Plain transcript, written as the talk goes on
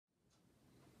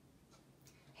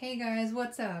Hey guys,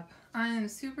 what's up? I am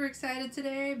super excited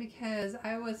today because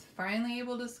I was finally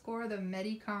able to score the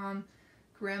Medicom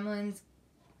Gremlins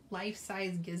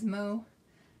Lifesize Gizmo,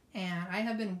 and I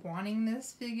have been wanting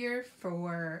this figure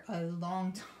for a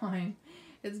long time.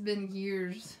 It's been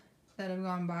years that have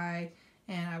gone by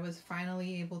and I was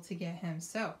finally able to get him.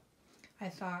 So I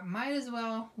thought might as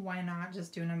well, why not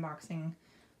just do an unboxing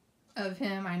of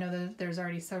him. I know that there's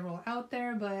already several out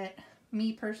there, but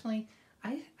me personally,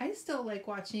 I still like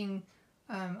watching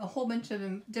a whole bunch of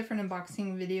different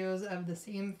unboxing videos of the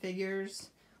same figures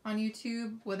on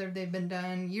YouTube, whether they've been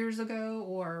done years ago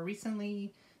or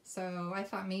recently. So I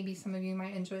thought maybe some of you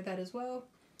might enjoy that as well.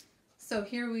 So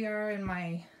here we are in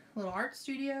my little art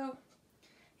studio,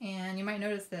 and you might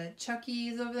notice that Chucky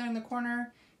is over there in the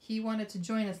corner. He wanted to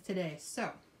join us today. So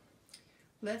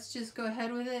let's just go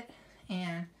ahead with it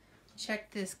and check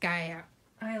this guy out.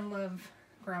 I love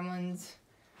Gremlins.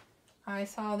 I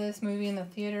saw this movie in the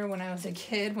theater when I was a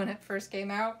kid when it first came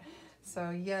out.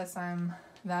 So yes, I'm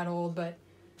that old, but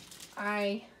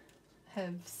I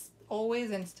have always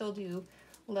and still do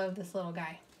love this little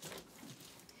guy.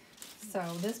 So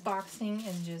this boxing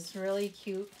is just really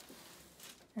cute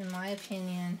in my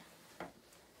opinion.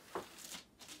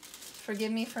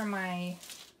 Forgive me for my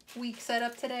weak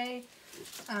setup today.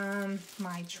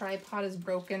 My tripod is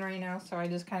broken right now, so I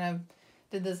just kind of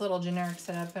did this little generic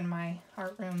setup in my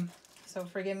art room. So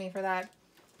forgive me for that.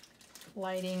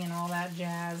 Lighting and all that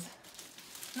jazz.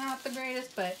 Not the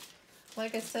greatest, but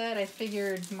like I said, I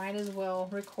figured might as well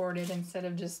record it instead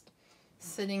of just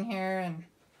sitting here and,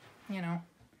 you know,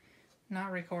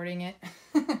 not recording it.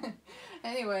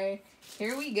 Anyway,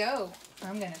 here we go.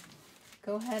 I'm gonna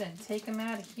go ahead and take them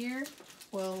out of here.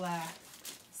 We'll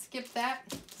skip that,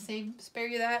 spare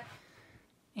you that,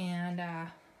 and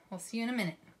we'll see you in a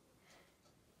minute.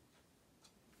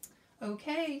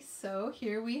 Okay, so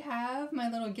here we have my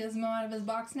little Gizmo out of his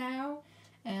box now,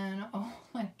 and oh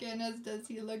my goodness, does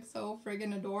he look so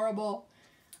friggin' adorable.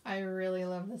 I really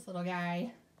love this little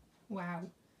guy. Wow,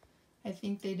 I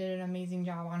think they did an amazing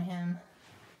job on him,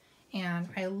 and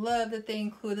I love that they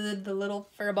included the little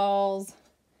fur balls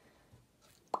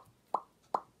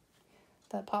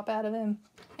that pop out of him,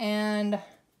 and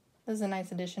this is a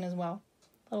nice addition as well.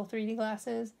 Little 3D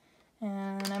glasses,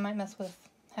 and I might mess with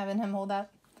having him hold that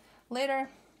later.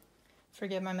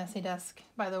 Forgive my messy desk.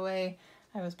 By the way,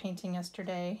 I was painting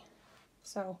yesterday,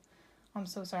 so I'm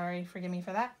so sorry. Forgive me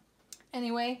for that.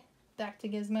 Anyway, back to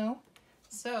Gizmo.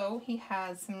 So he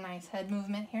has some nice head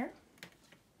movement here,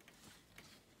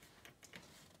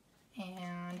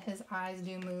 and his eyes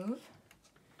do move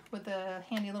with a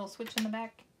handy little switch in the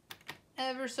back,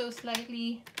 ever so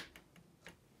slightly.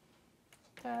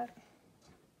 That.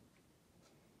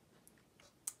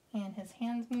 And his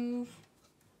hands move.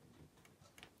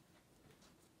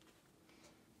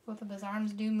 Both of his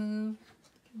arms do move.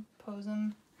 You can pose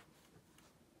them.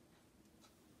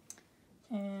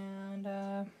 And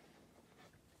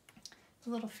his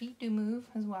little feet do move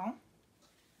as well.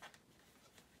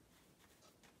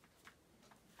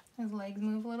 His legs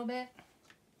move a little bit.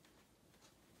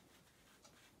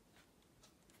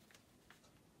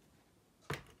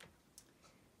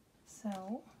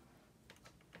 So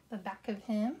the back of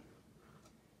him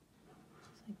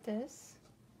is like this.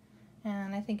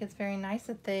 And I think it's very nice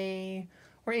that they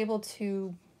were able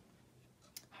to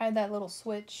hide that little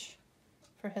switch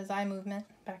for his eye movement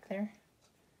back there.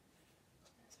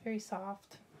 It's very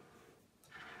soft.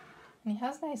 And he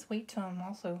has nice weight to him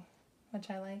also,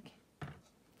 which I like.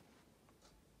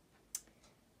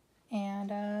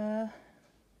 And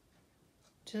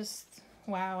just,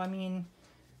 wow, I mean,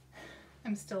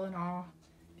 I'm still in awe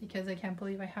because I can't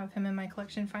believe I have him in my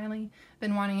collection finally.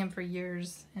 Been wanting him for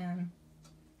years, and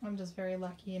I'm just very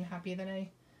lucky and happy that I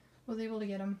was able to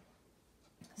get him.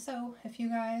 So if you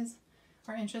guys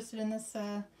are interested in this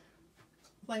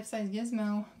Life-Size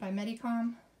Gizmo by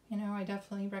Medicom, you know, I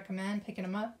definitely recommend picking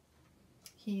him up.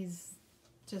 He's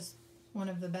just one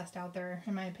of the best out there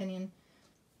in my opinion.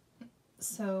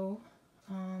 So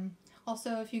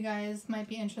also, if you guys might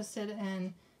be interested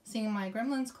in seeing my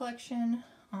Gremlins collection,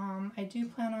 I do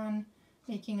plan on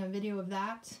making a video of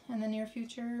that in the near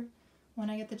future when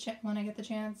I get the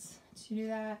chance to do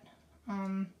that,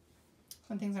 when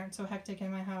things aren't so hectic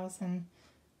in my house. And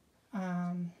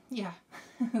yeah.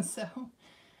 So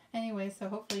anyway, so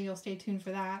hopefully you'll stay tuned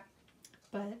for that.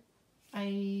 But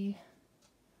I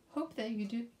hope that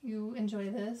you enjoy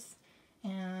this,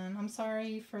 and I'm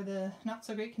sorry for the not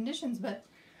so great conditions, but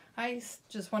I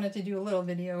just wanted to do a little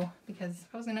video because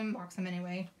I was going to unbox them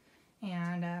anyway,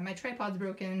 and my tripod's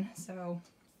broken, so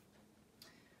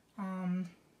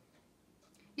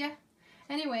yeah.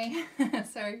 Anyway,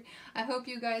 sorry. I hope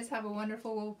you guys have a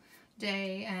wonderful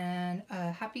day and a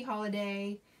happy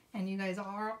holiday, and you guys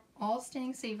are all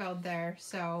staying safe out there.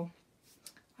 So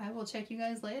I will check you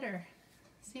guys later.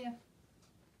 See ya.